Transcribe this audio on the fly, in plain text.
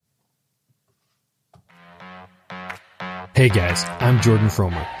Hey guys, I'm Jordan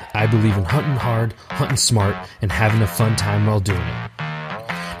Fromer. I believe in hunting hard, hunting smart, and having a fun time while doing it.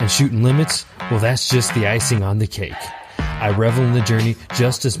 And shooting limits, well, that's just the icing on the cake. I revel in the journey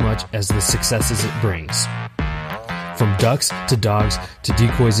just as much as the successes it brings. From ducks to dogs to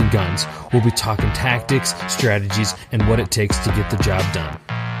decoys and guns, we'll be talking tactics, strategies, and what it takes to get the job done.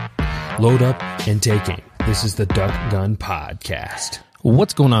 Load up and take aim. This is the Duck Gun Podcast.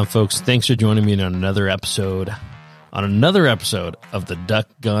 What's going on, folks? Thanks for joining me on another episode of the Duck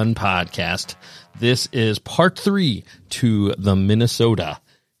Gun Podcast. This is part 3 to the Minnesota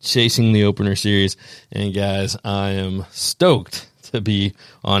Chasing the Opener series. And guys, I am stoked to be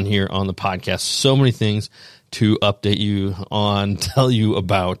on here on the podcast. So many things to update you on, tell you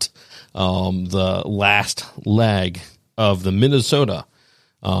about the last leg of the Minnesota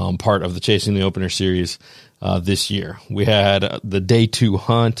part of the Chasing the Opener series this year. We had the day 2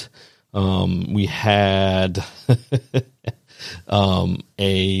 hunt. We had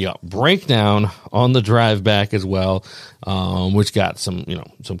a breakdown on the drive back as well, which got some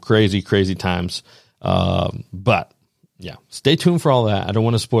crazy times. But yeah, stay tuned for all that. I don't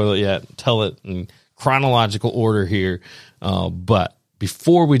want to spoil it yet. Tell it in chronological order here. But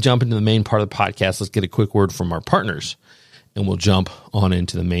before we jump into the main part of the podcast, let's get a quick word from our partners, and we'll jump on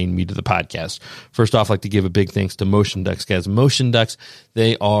into the main meat of the podcast. First off, I'd like to give a big thanks to Motion Ducks, guys. Motion Ducks,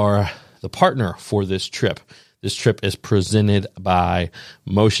 they are the partner for this trip. This trip is presented by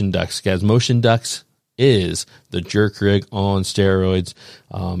Motion Ducks, guys. Motion Ducks is the jerk rig on steroids,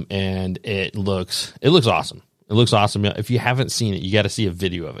 and it looks awesome. It looks awesome. If you haven't seen it, you got to see a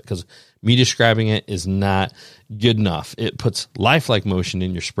video of it, because me describing it is not good enough. It puts lifelike motion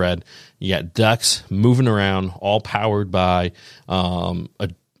in your spread. You got ducks moving around, all powered by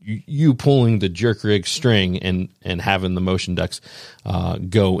you pulling the jerk rig string and having the Motion Ducks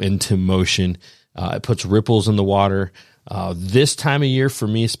go into motion. It puts ripples in the water. This time of year, for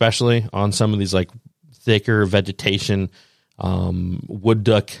me especially, on some of these like thicker vegetation, wood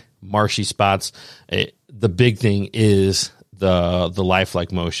duck, marshy spots, the big thing is the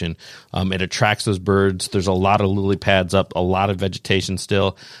lifelike motion. It attracts those birds. There's a lot of lily pads up, a lot of vegetation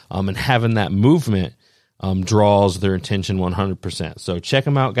still, and having that movement draws their attention 100%. So check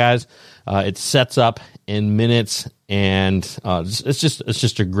them out, guys. It sets up in minutes, and it's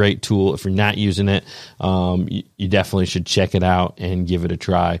just a great tool. If you're not using it, you definitely should check it out and give it a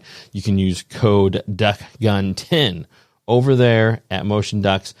try. You can use code DUCKGUN10 over there at Motion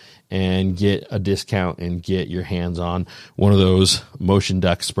Ducks and get a discount and get your hands on one of those Motion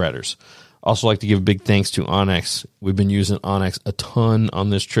Duck spreaders. Also like to give a big thanks to onX. We've been using onX a ton on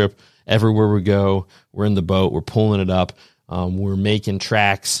this trip. Everywhere we go, we're in the boat, we're pulling it up, we're making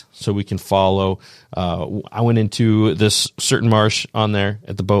tracks so we can follow. I went into this certain marsh on there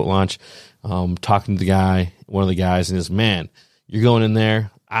at the boat launch, talking to one of the guys, and he says, "Man, you're going in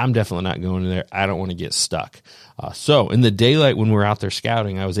there. I'm definitely not going in there. I don't want to get stuck." So in the daylight when we're out there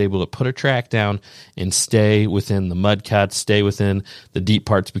scouting, I was able to put a track down and stay within the mud cuts, stay within the deep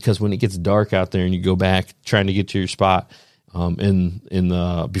parts, because when it gets dark out there and you go back trying to get to your spot, in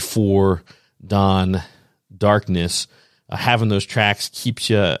the before dawn darkness, having those tracks keeps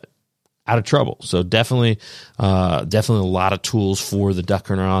you out of trouble. So definitely a lot of tools for the duck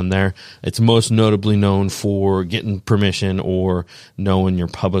hunter on there. It's most notably known for getting permission or knowing your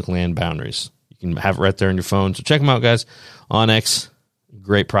public land boundaries. You can have it right there on your phone. So check them out, guys. onX,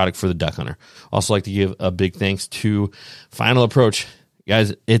 great product for the duck hunter. Also like to give a big thanks to Final Approach.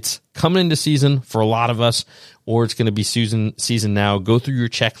 Guys, it's coming into season for a lot of us, or it's going to be season now. Go through your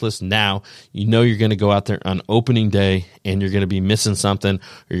checklist now. You know you're going to go out there on opening day and you're going to be missing something,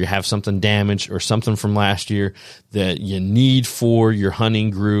 or you have something damaged or something from last year that you need for your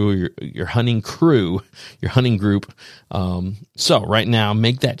hunting crew, your hunting group. So right now,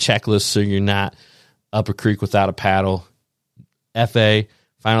 make that checklist so you're not up a creek without a paddle. FA,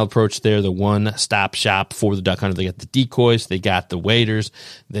 Final Approach, they're the one-stop shop for the duck hunter. They got the decoys, they got the waders,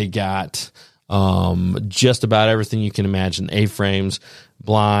 they got just about everything you can imagine, A-frames,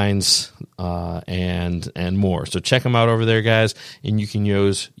 blinds, and more. So check them out over there, guys, and you can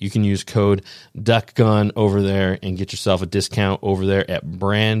use code DUCKGUN over there and get yourself a discount over there at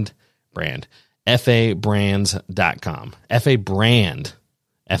FABrands.com. FABrand,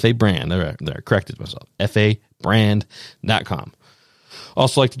 there, corrected myself, FABrand.com.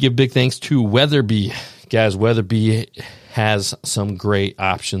 Also like to give big thanks to Weatherby. Guys, Weatherby has some great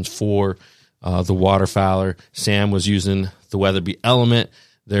options for the waterfowler. Sam was using the Weatherby Element,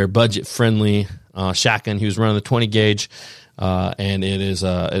 their budget-friendly shotgun. He was running the 20 gauge, and it is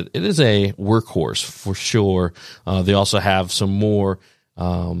a workhorse for sure. They also have some more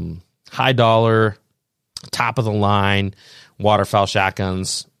high dollar top of the line waterfowl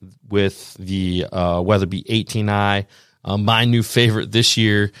shotguns with the Weatherby 18i. My new favorite this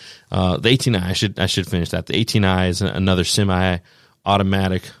year, the 18i. I should finish that. The 18i is another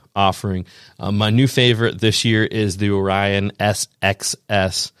semi-automatic offering. My new favorite this year is the Orion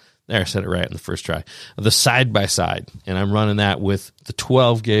SXS. There, I said it right in the first try. The side-by-side, and I'm running that with the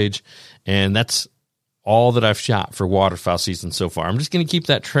 12 gauge, and that's all that I've shot for waterfowl season so far. I'm just going to keep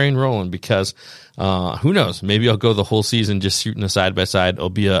that train rolling because who knows? Maybe I'll go the whole season just shooting a side-by-side. It'll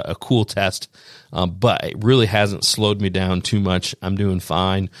be a cool test, but it really hasn't slowed me down too much. I'm doing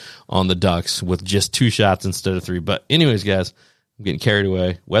fine on the ducks with just 2 shots instead of 3. But anyways, guys, I'm getting carried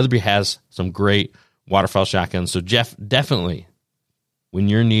away. Weatherby has some great waterfowl shotguns, so Jeff, definitely, when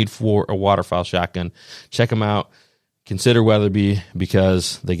you're in need for a waterfowl shotgun, check them out. Consider Weatherby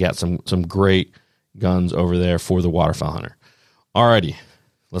because they got some great guns over there for the waterfowl hunter. Alrighty,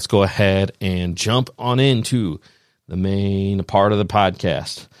 let's go ahead and jump on into the main part of the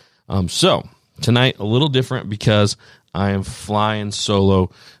podcast. So tonight, a little different because I am flying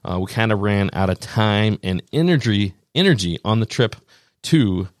solo. We kind of ran out of time and energy on the trip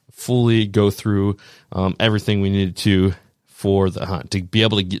to fully go through everything we needed to for the hunt, to be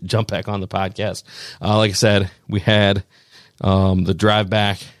able to jump back on the podcast. Like I said, we had the drive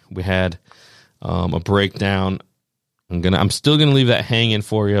back. We had a breakdown. I'm still gonna leave that hanging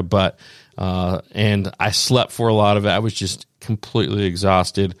for you, but and I slept for a lot of it. I was just completely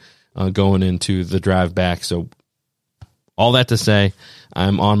exhausted going into the drive back. So all that to say,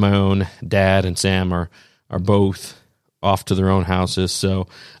 I'm on my own. Dad and Sam are both off to their own houses, so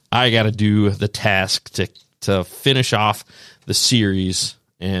I got to do the task to finish off the series.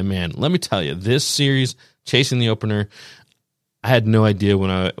 And man, let me tell you, this series, Chasing the Opener, I had no idea when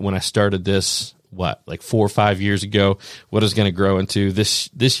I started this, like 4 or 5 years ago, what it's going to grow into.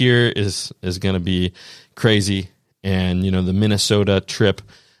 This year is going to be crazy. And, the Minnesota trip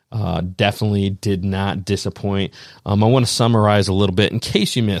definitely did not disappoint. I want to summarize a little bit in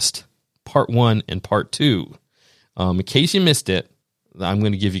case you missed part 1 and part 2. In case you missed it, I'm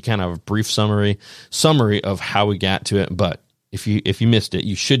going to give you kind of a brief summary of how we got to it. But if you missed it,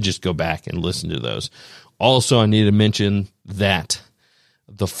 you should just go back and listen to those. Also, I need to mention that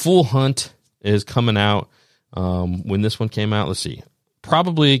the full hunt is coming out. When this one came out, let's see,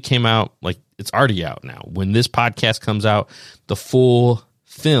 probably came out, like, it's already out now. When this podcast comes out, the full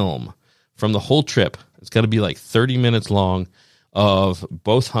film from the whole trip, it's going to be like 30 minutes long of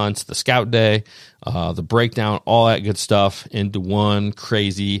both hunts, the scout day, the breakdown, all that good stuff into one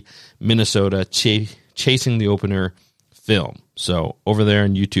crazy Minnesota Chasing the Opener film. So over there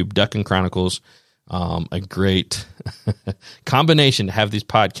on YouTube, Ducking Chronicles, a great combination to have these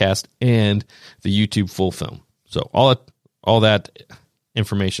podcasts and the YouTube full film. So all that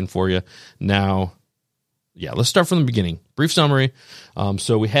information for you. Now, yeah, let's start from the beginning. Brief summary.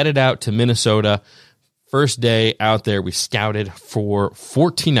 So we headed out to Minnesota. First day out there, we scouted for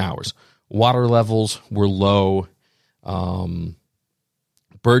 14 hours. Water levels were low.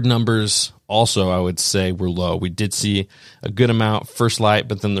 Bird numbers also, I would say, were low. We did see a good amount first light,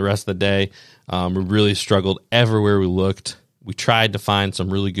 but then the rest of the day, we really struggled everywhere we looked. We tried to find some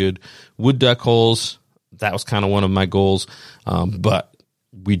really good wood duck holes. That was kind of one of my goals, but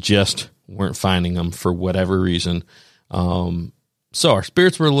we just weren't finding them for whatever reason. So our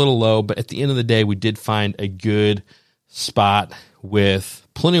spirits were a little low, but at the end of the day, we did find a good spot with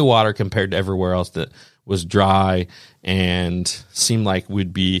plenty of water compared to everywhere else that was dry and seemed like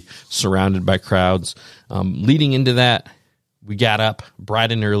we'd be surrounded by crowds. Leading into that, we got up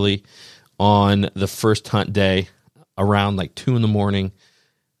bright and early on the first hunt day around like 2 a.m.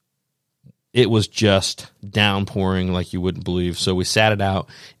 It was just downpouring like you wouldn't believe. So we sat it out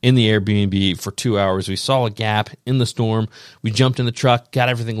in the Airbnb for 2 hours. We saw a gap in the storm. We jumped in the truck, got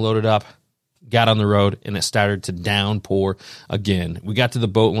everything loaded up, got on the road, and it started to downpour again. We got to the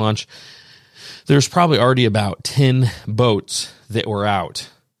boat launch. There's probably already about 10 boats that were out,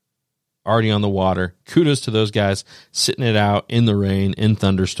 already on the water. Kudos to those guys sitting it out in the rain, in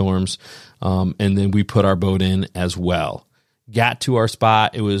thunderstorms. And then we put our boat in as well. Got to our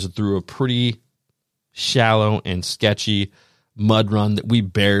spot. It was through a pretty shallow and sketchy mud run that we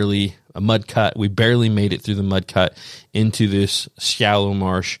barely made it through the mud cut into this shallow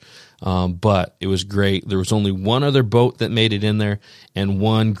marsh. But it was great. There was only one other boat that made it in there and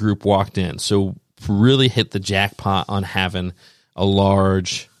one group walked in. So really hit the jackpot on having a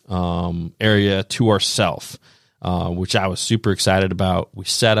large area to ourselves, which I was super excited about. We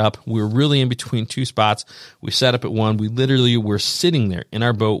set up. We were really in between 2 spots. We set up at one. We literally were sitting there in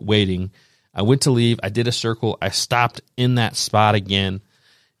our boat waiting. I went to leave. I did a circle. I stopped in that spot again.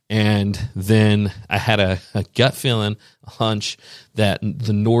 And then I had a gut feeling, a hunch that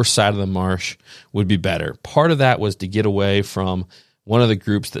the north side of the marsh would be better. Part of that was to get away from one of the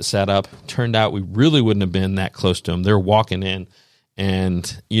groups that set up. Turned out we really wouldn't have been that close to them. They're walking in,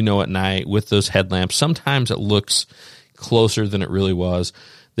 and at night with those headlamps, sometimes it looks closer than it really was.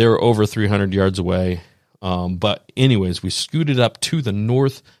 They were over 300 yards away. But anyways, we scooted up to the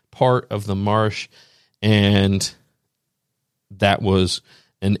north part of the marsh, and that was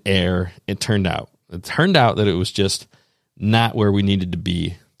an error. It turned out that it was just not where we needed to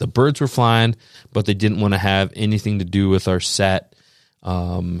be. The birds were flying, but they didn't want to have anything to do with our set.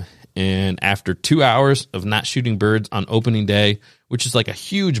 And after 2 hours of not shooting birds on opening day, which is like a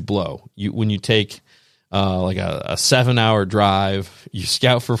huge blow, when you take like a 7-hour drive, you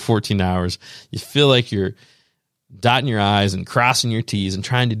scout for 14 hours, you feel like you're dotting your I's and crossing your T's and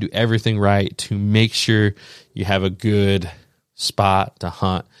trying to do everything right to make sure you have a good spot to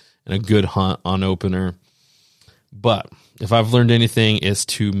hunt and a good hunt on opener. But if I've learned anything, it's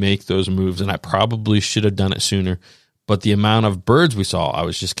to make those moves, and I probably should have done it sooner. But the amount of birds we saw, I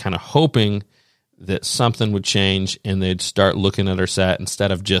was just kind of hoping that something would change and they'd start looking at our set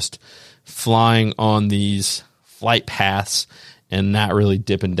instead of just flying on these flight paths and not really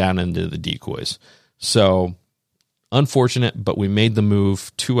dipping down into the decoys. So unfortunate, but we made the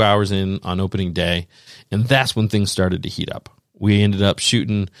move 2 hours in on opening day, and that's when things started to heat up. We ended up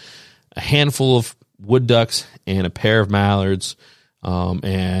shooting a handful of wood ducks and a pair of mallards,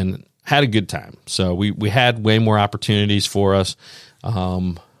 and had a good time. So we had way more opportunities for us.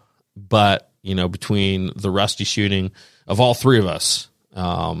 But, between the rusty shooting of all three of us,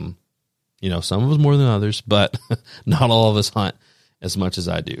 some of us more than others, but not all of us hunt as much as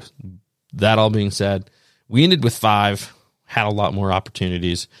I do. That all being said, we ended with 5, had a lot more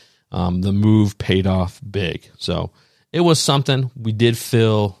opportunities. The move paid off big. So it was something. We did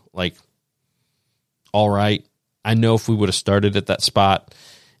feel like, all right, I know if we would have started at that spot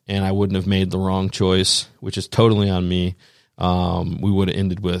and I wouldn't have made the wrong choice, which is totally on me, we would have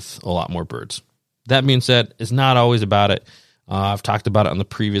ended with a lot more birds. That being said, it's not always about it. I've talked about it on the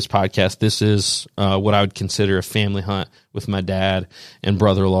previous podcast. This is what I would consider a family hunt with my dad and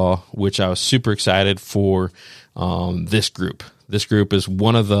brother-in-law, which I was super excited for this group. This group is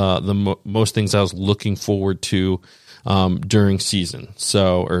one of the most things I was looking forward to during season.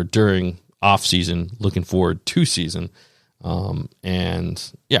 Or during off season, looking forward to season.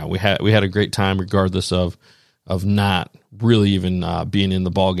 And yeah, we had a great time regardless of not really even being in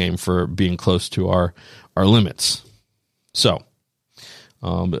the ball game for being close to our limits. So,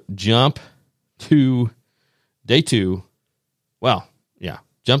 jump to day 2. Well, yeah,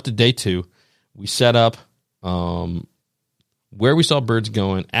 jump to day 2. We set up where we saw birds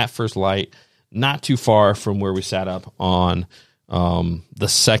going at first light, not too far from where we sat up on the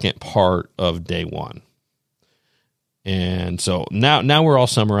second part of day 1. And so now we're all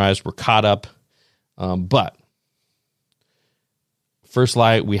summarized. We're caught up. But first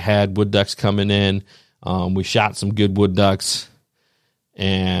light, we had wood ducks coming in. We shot some good wood ducks.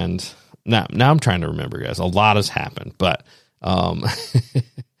 And now I'm trying to remember, guys. A lot has happened. But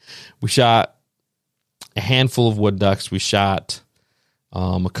we shot a handful of wood ducks. We shot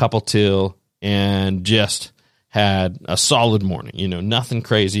a couple teal and just had a solid morning. Nothing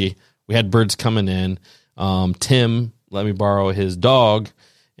crazy. We had birds coming in. Tim let me borrow his dog,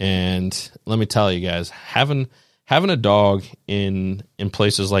 and let me tell you guys, having a dog in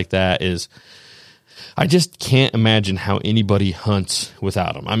places like that is, I just can't imagine how anybody hunts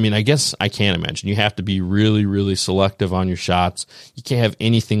without them. I mean, I guess I can't imagine. You have to be really, really selective on your shots. You can't have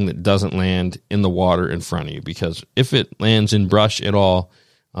anything that doesn't land in the water in front of you, because if it lands in brush at all,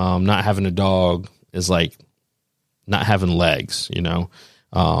 not having a dog is like not having legs,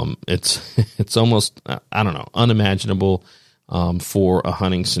 It's almost, I don't know, unimaginable for a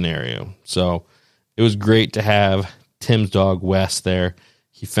hunting scenario. So it was great to have Tim's dog, Wes, there.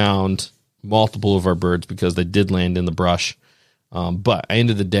 He found multiple of our birds because they did land in the brush. But I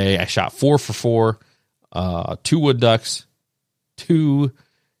ended the day, I shot 4 for 4, 2 wood ducks, 2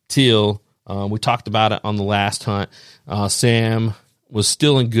 teal. We talked about it on the last hunt. Sam was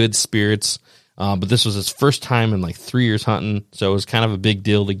still in good spirits. But this was his first time in like 3 years hunting, so it was kind of a big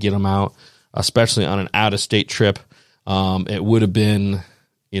deal to get him out, especially on an out-of-state trip. It would have been,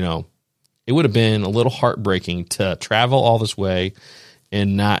 a little heartbreaking to travel all this way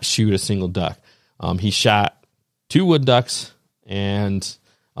and not shoot a single duck. He shot 2 wood ducks, and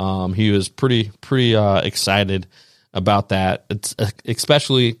he was pretty excited about that. It's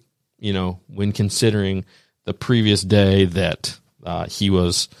especially, when considering the previous day that he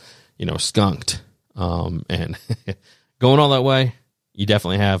was skunked. And going all that way, You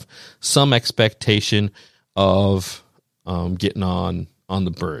definitely have some expectation of getting on the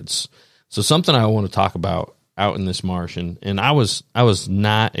birds. So something I want to talk about out in this marsh, and I was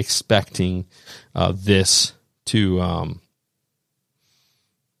not expecting this to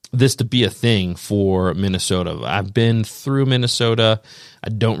be a thing for Minnesota. I've been through Minnesota. I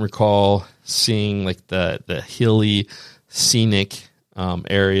don't recall seeing like the hilly, scenic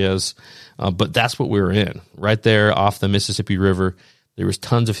areas, but that's what we were in right there off the Mississippi River. There was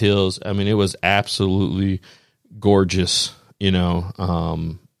tons of hills. I mean, it was absolutely gorgeous,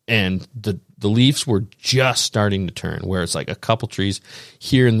 and the leaves were just starting to turn, where it's like a couple trees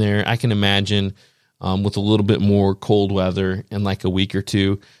here and there. I can imagine with a little bit more cold weather in like a week or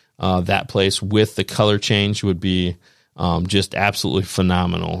two, that place with the color change would be just absolutely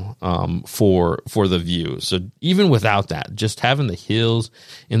phenomenal for the view. So even without that, just having the hills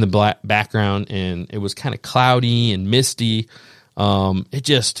in the background, and it was kind of cloudy and misty. It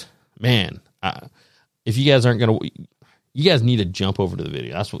just, man, if you guys aren't going to, you guys need to jump over to the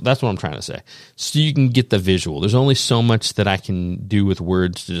video. That's what I'm trying to say. So you can get the visual. There's only so much that I can do with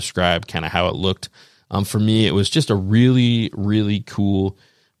words to describe kind of how it looked. For me, it was just a really, really cool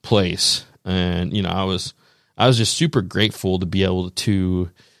place. And, I was just super grateful to be able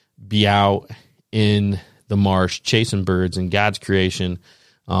to be out in the marsh, chasing birds and God's creation.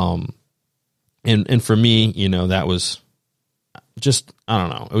 And for me, that was just, I don't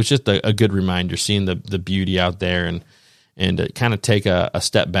know. It was just a good reminder, seeing the beauty out there, and to kind of take a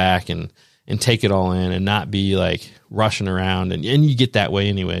step back and take it all in, and not be like rushing around. And you get that way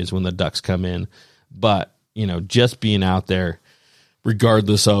anyways when the ducks come in. But, just being out there,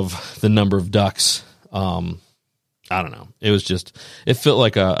 regardless of the number of ducks, I don't know. It felt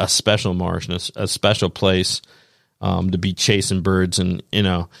like a special marsh and a special place to be chasing birds. And,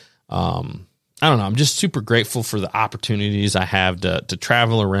 I don't know. I'm just super grateful for the opportunities I have to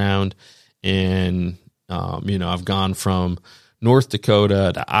travel around. And, I've gone from North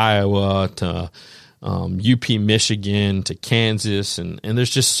Dakota to Iowa to UP, Michigan to Kansas. And there's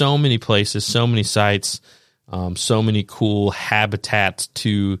just so many places, so many sites, so many cool habitats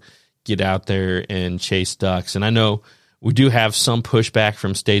to get out there and chase ducks. And I know we do have some pushback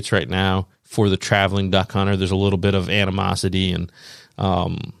from states right now for the traveling duck hunter. There's a little bit of animosity and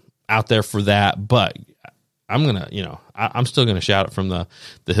out there for that, but I'm still gonna shout it from the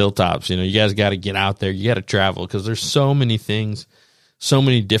hilltops. You guys got to get out there. You got to travel, because there's so many things, so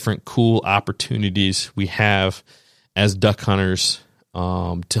many different cool opportunities we have as duck hunters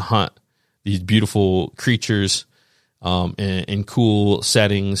to hunt these beautiful creatures in cool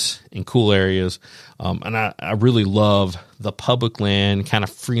settings, in cool areas. And I really love the public land, kind of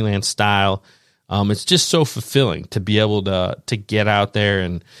freelance style. It's just so fulfilling to be able to get out there,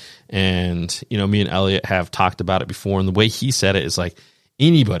 and me and Elliot have talked about it before. And the way he said it is like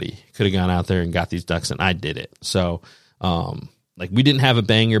anybody could have gone out there and got these ducks, and I did it. So, we didn't have a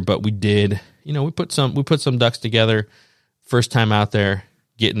banger, but we did, we put some ducks together. First time out there,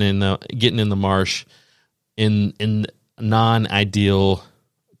 getting in the marsh in non-ideal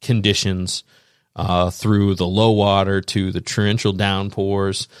conditions, through the low water to the torrential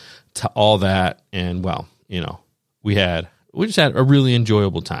downpours to all that. And we just had a really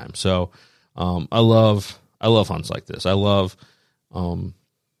enjoyable time. So, I love hunts like this. I love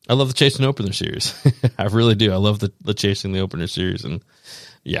the Chasing Opener series. I really do. I love the Chasing the Opener series. And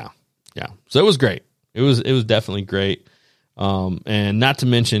yeah. So it was great. It was definitely great. And not to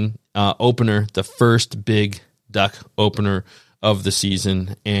mention, opener, the first big duck opener of the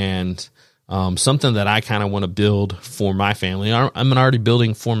season, and something that I kind of want to build for my family. I'm already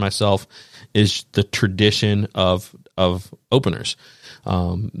building for myself, is the tradition of openers.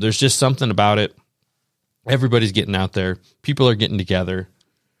 There's just something about it. Everybody's getting out there. People are getting together.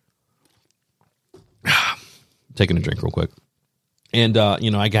 Taking a drink real quick. And,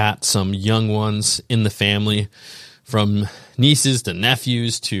 I got some young ones in the family, from nieces to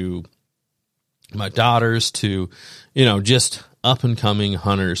nephews to my daughters to, just up and coming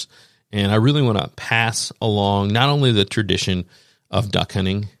hunters. And I really want to pass along not only the tradition of duck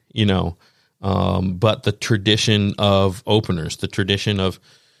hunting, but the tradition of openers, the tradition of,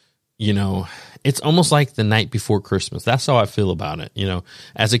 it's almost like the night before Christmas. That's how I feel about it.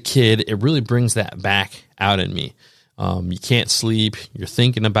 As a kid, it really brings that back out in me. You can't sleep. You're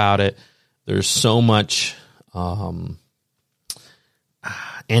thinking about it. There's so much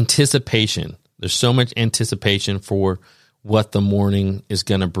anticipation. There's so much anticipation for what the morning is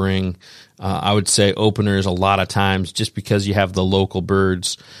going to bring. I would say openers, a lot of times, just because you have the local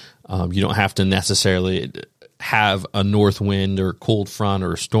birds, you don't have to necessarily have a north wind or cold front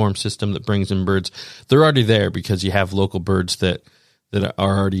or a storm system that brings in birds. They're already there because you have local birds that that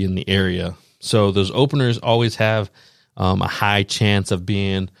are already in the area. So those openers always have a high chance of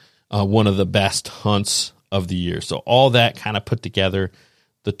being one of the best hunts of the year. So all that kind of put together,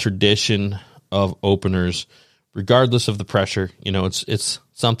 the tradition of openers, regardless of the pressure, it's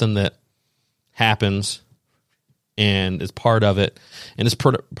something that happens and is part of it, and it's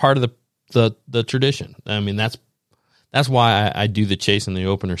part of the tradition. I mean, that's why I do the Chase and the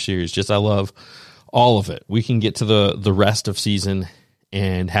Opener series. Just I love all of it. We can get to the rest of season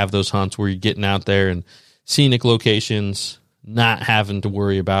and have those hunts where you're getting out there and scenic locations, not having to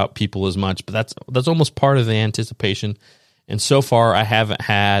worry about people as much. But that's almost part of the anticipation. And so far, I haven't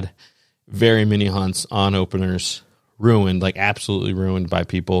had very many hunts on openers ruined, like absolutely ruined by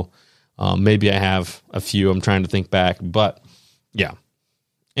people. Maybe I have a few. I'm trying to think back, but yeah.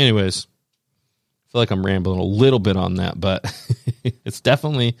 Anyways, I feel like I'm rambling a little bit on that, but it's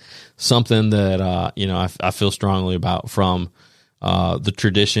definitely something that I feel strongly about, from the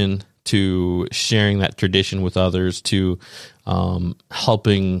tradition to sharing that tradition with others to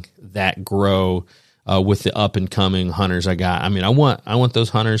helping that grow with the up and coming hunters I got. I mean, I want those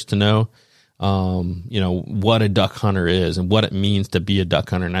hunters to know what a duck hunter is and what it means to be a duck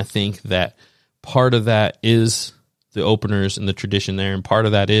hunter. And I think that part of that is the openers and the tradition there. And part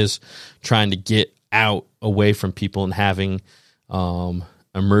of that is trying to get out away from people and having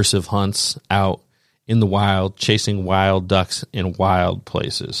immersive hunts out in the wild, chasing wild ducks in wild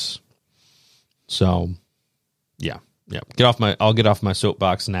places. So yeah. I'll get off my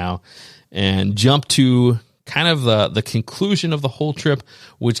soapbox now and jump to kind of the conclusion of the whole trip,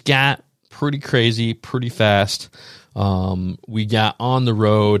 which got pretty crazy, pretty fast. We got on the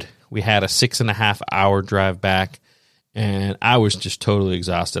road. We had a 6.5 hour drive back, and I was just totally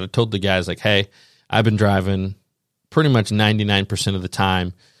exhausted. I told the guys, like, hey, I've been driving pretty much 99% of the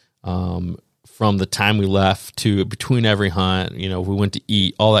time, from the time we left to between every hunt. We went to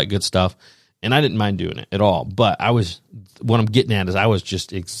eat, all that good stuff, and I didn't mind doing it at all. But what I'm getting at is I was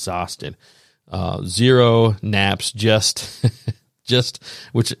just exhausted. Zero naps, just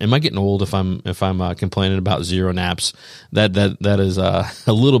which, am I getting old if I'm complaining about zero naps? That is a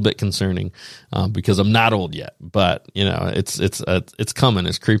little bit concerning, because I'm not old yet, but it's coming,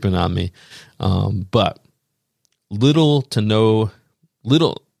 it's creeping on me. But little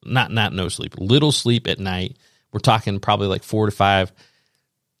sleep at night. We're talking probably like 4 to 5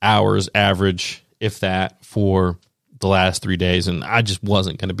 hours average, if that, for the last 3 days. And I just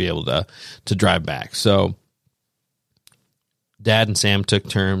wasn't going to be able to drive back. So Dad and Sam took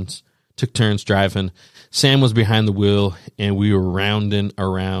turns driving. Sam was behind the wheel, and we were rounding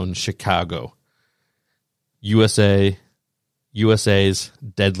around Chicago, USA's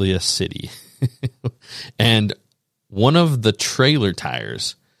deadliest city. And one of the trailer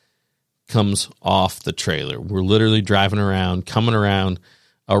tires comes off the trailer. We're literally driving around, coming around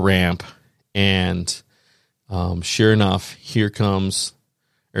a ramp, and sure enough, here comes,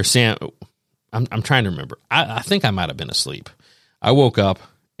 or Sam, I'm trying to remember. I think I might have been asleep. I woke up,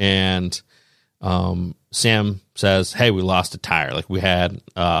 and Sam says, hey, we lost a tire. Like, we had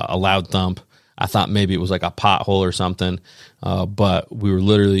a loud thump. I thought maybe it was like a pothole or something, but we were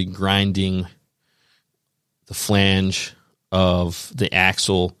literally grinding the flange of the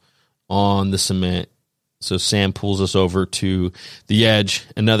axle on the cement. So Sam pulls us over to the edge.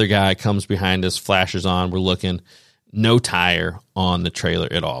 Another guy comes behind us, flashes on. We're looking. No tire on the trailer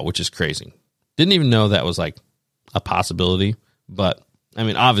at all, which is crazy. Didn't even know that was like a possibility. But, I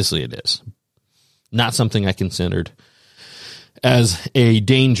mean, obviously it is. Not something I considered as a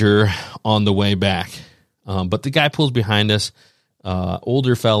danger on the way back. But the guy pulls behind us,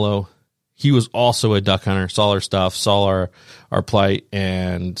 older fellow. He was also a duck hunter, saw our stuff, saw our plight,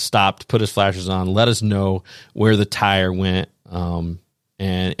 and stopped, put his flashers on, let us know where the tire went, and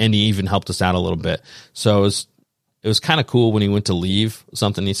he even helped us out a little bit. So it was kind of cool when he went to leave.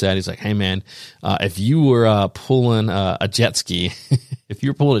 Something he said, he's like, hey, man, if you were pulling a jet ski,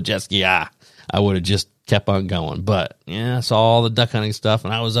 I would have just kept on going. But, yeah, I saw all the duck hunting stuff,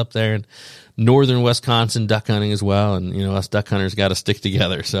 and I was up there in northern Wisconsin duck hunting as well, and, us duck hunters got to stick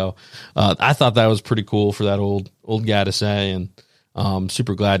together. So I thought that was pretty cool for that old guy to say, and I'm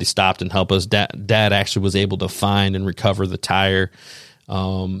super glad he stopped and helped us. Dad actually was able to find and recover the tire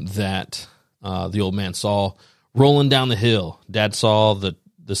that the old man saw rolling down the hill. Dad saw the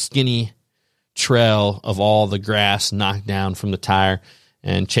skinny trail of all the grass knocked down from the tire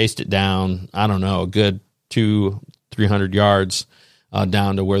and chased it down, I don't know, a good 200-300 yards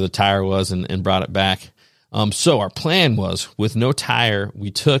down to where the tire was, and brought it back. So our plan was, with no tire, we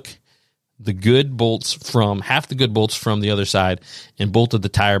took half the good bolts from the other side and bolted the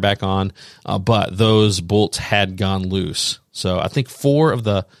tire back on, but those bolts had gone loose. So I think 4 of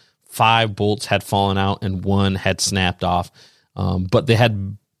the 5 bolts had fallen out and 1 had snapped off. But they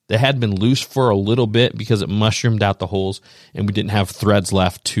had been loose for a little bit because it mushroomed out the holes and we didn't have threads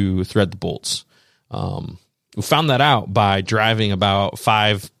left to thread the bolts. We found that out by driving about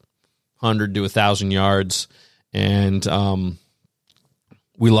 500 to 1,000 yards, and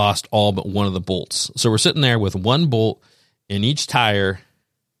we lost all but one of the bolts. So we're sitting there with 1 bolt in each tire,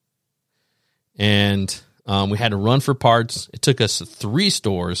 and we had to run for parts. It took us 3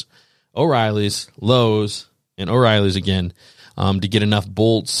 stores, O'Reilly's, Lowe's, and O'Reilly's again, to get enough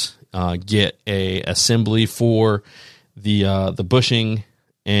bolts, get a assembly for the bushing,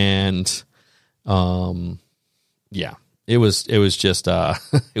 and yeah, it was just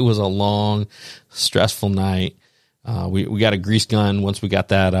it was a long, stressful night. We got a grease gun once we got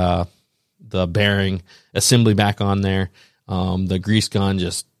that the bearing assembly back on there. The grease gun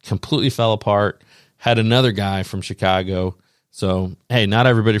just completely fell apart. Had another guy from Chicago. So, hey, not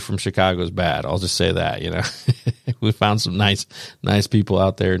everybody from Chicago is bad. I'll just say that, we found some nice people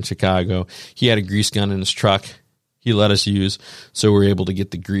out there in Chicago. He had a grease gun in his truck he let us use, so we were able to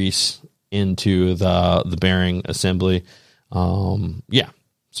get the grease into the bearing assembly.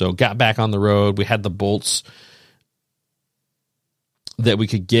 So got back on the road. We had the bolts that we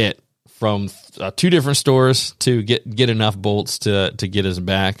could get from 2 different stores to get enough bolts to get us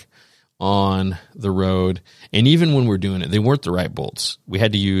back on the road. And even when we're doing it, they weren't the right bolts. We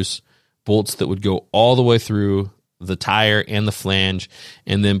had to use bolts that would go all the way through the tire and the flange,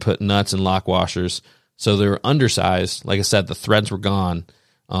 and then put nuts and lock washers. So they were undersized. Like I said, the threads were gone.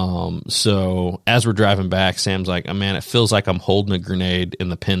 So as we're driving back, Sam's like, "Oh man, it feels like I'm holding a grenade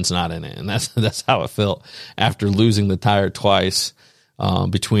and the pin's not in it." And that's how it felt after losing the tire twice,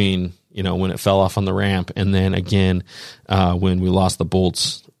 between, when it fell off on the ramp, and then again, when we lost the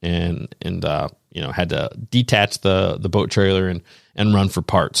bolts and had to detach the boat trailer and run for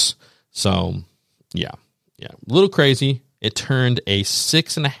parts. So yeah, a little crazy. It turned a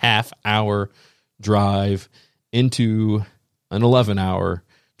 6.5 hour drive into an 11-hour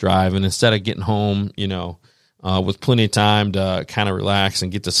drive. And instead of getting home, with plenty of time to kind of relax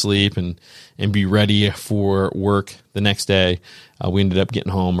and get to sleep and be ready for work the next day, we ended up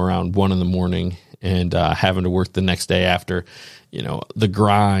getting home around 1 a.m. and having to work the next day after, the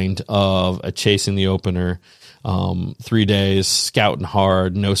grind of chasing the opener, 3 days, scouting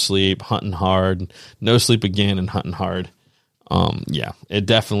hard, no sleep, hunting hard, no sleep again, and hunting hard. It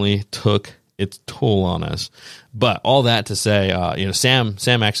definitely took its toll on us. But all that to say, Sam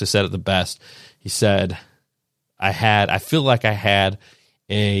actually said it the best. He said, I feel like I had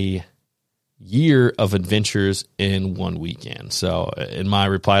a year of adventures in one weekend. So in my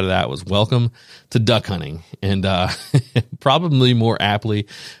reply to that was, welcome to duck hunting. And probably more aptly,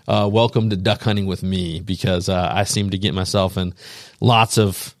 welcome to duck hunting with me, because I seem to get myself in lots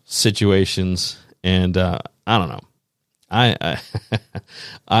of situations. And I don't know. I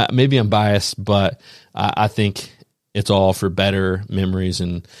maybe I'm biased, but I think it's all for better memories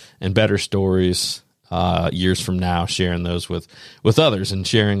and better stories years from now, sharing those with others and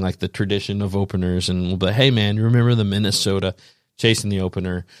sharing like the tradition of openers. And we'll be like, "Hey man, you remember the Minnesota chasing the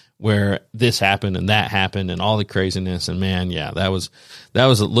opener where this happened and that happened and all the craziness?" And man, yeah, that was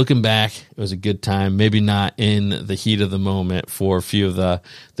looking back, it was a good time. Maybe not in the heat of the moment for a few of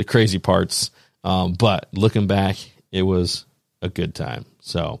the crazy parts, but looking back, it was a good time.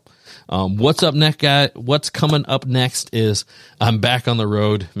 So, what's up next, guy? What's coming up next is I'm back on the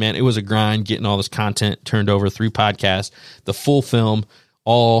road. Man, it was a grind getting all this content turned over, 3 podcasts, the full film,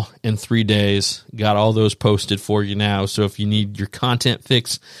 all in 3 days. Got all those posted for you now. So if you need your content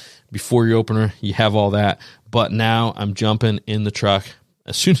fix before your opener, you have all that. But now I'm jumping in the truck.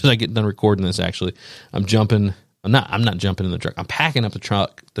 As soon as I get done recording this, actually, I'm not jumping in the truck. I'm packing up the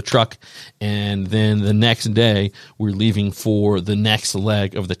truck, and then the next day we're leaving for the next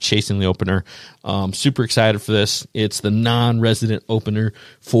leg of the Chasing the Opener. Super excited for this. It's the non-resident opener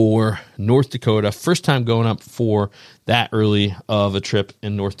for North Dakota. First time going up for that early of a trip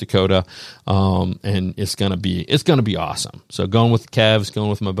in North Dakota, and it's gonna be awesome. So going with the Kevs, going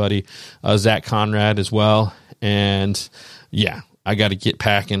with my buddy Zach Conrad as well, and yeah, I got to get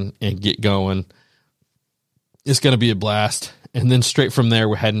packing and get going. It's going to be a blast. And then straight from there,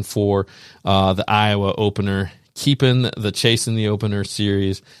 we're heading for the Iowa opener, keeping the Chasing the Opener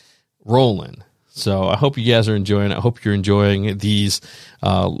series rolling. So I hope you guys are enjoying it. I hope you're enjoying these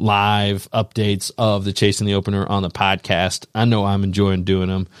live updates of the Chasing the Opener on the podcast. I know I'm enjoying doing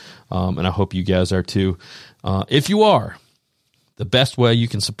them, and I hope you guys are too. If you are, the best way you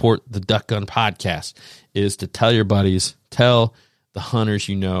can support the Duck Gun podcast is to tell your buddies, tell the hunters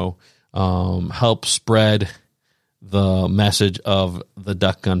help spread the message of the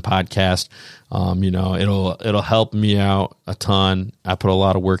Duck Gun podcast. It'll help me out a ton. I put a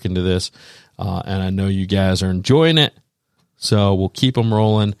lot of work into this, and I know you guys are enjoying it. So we'll keep them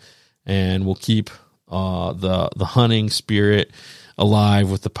rolling, and we'll keep the hunting spirit alive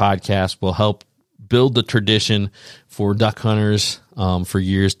with the podcast. We'll help build the tradition for duck hunters for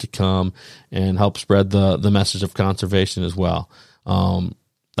years to come, and help spread the message of conservation as well.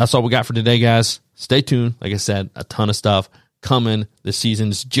 That's all we got for today, guys. Stay tuned. Like I said, a ton of stuff coming. The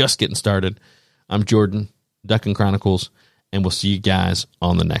season's just getting started. I'm Jordan, Duck Gun Chronicles, and we'll see you guys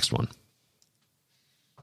on the next one.